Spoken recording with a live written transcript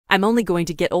I'm only going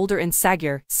to get older and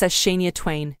saggier, says Shania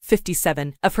Twain,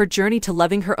 57, of her journey to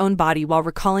loving her own body while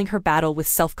recalling her battle with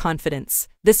self-confidence.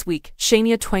 This week,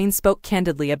 Shania Twain spoke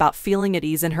candidly about feeling at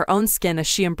ease in her own skin as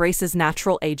she embraces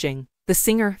natural aging. The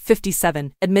singer,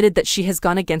 57, admitted that she has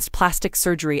gone against plastic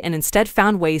surgery and instead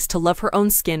found ways to love her own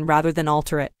skin rather than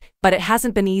alter it. But it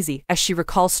hasn't been easy, as she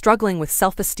recalls struggling with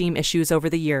self-esteem issues over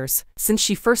the years. Since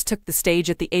she first took the stage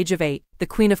at the age of 8, the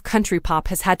queen of country pop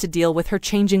has had to deal with her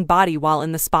changing body while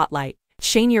in the spotlight.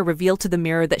 Shania revealed to the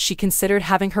Mirror that she considered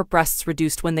having her breasts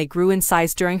reduced when they grew in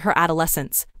size during her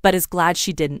adolescence, but is glad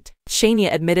she didn't.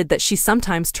 Shania admitted that she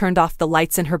sometimes turned off the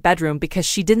lights in her bedroom because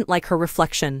she didn't like her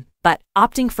reflection. But,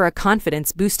 opting for a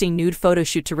confidence-boosting nude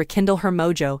photoshoot to rekindle her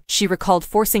mojo, she recalled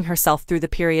forcing herself through the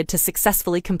period to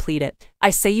successfully complete it.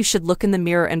 "I say you should look in the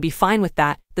mirror and be fine with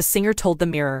that," the singer told the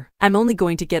Mirror. "I'm only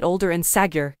going to get older and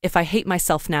saggier. If I hate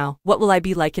myself now, what will I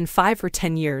be like in 5 or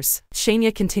 10 years?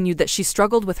 Shania continued that she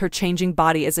struggled with her changing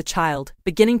body as a child,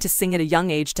 beginning to sing at a young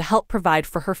age to help provide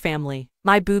for her family.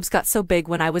 "My boobs got so big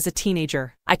when I was a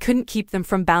teenager. I couldn't keep them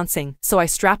from bouncing, so I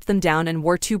strapped them down and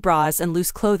wore 2 bras and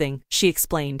loose clothing," she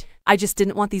explained. "I just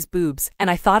didn't want these boobs, and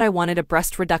I thought I wanted a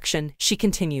breast reduction," she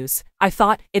continues. "I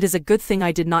thought, it is a good thing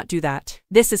I did not do that.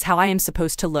 This is how I am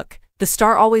supposed to look." The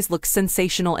star always looks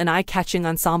sensational in eye-catching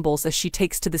ensembles as she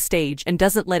takes to the stage and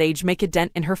doesn't let age make a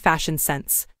dent in her fashion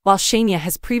sense. While Shania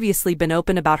has previously been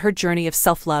open about her journey of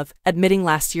self-love, admitting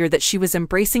last year that she was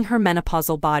embracing her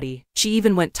menopausal body. She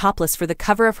even went topless for the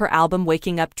cover of her album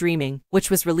Waking Up Dreaming,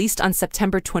 which was released on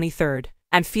September 23rd.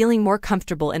 "I'm feeling more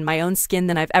comfortable in my own skin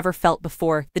than I've ever felt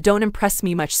before," the "Don't Impress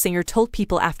Me Much" singer told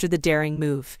People after the daring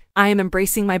move. "I am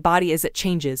embracing my body as it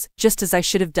changes, just as I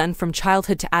should have done from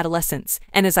childhood to adolescence,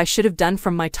 and as I should have done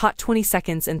from my taut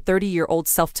 20-second and 30-year-old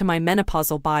self to my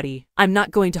menopausal body. I'm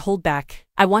not going to hold back.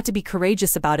 I want to be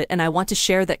courageous about it, and I want to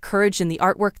share that courage in the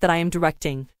artwork that I am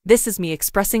directing. This is me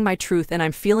expressing my truth, and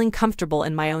I'm feeling comfortable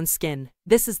in my own skin.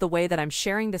 This is the way that I'm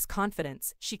sharing this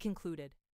confidence," she concluded.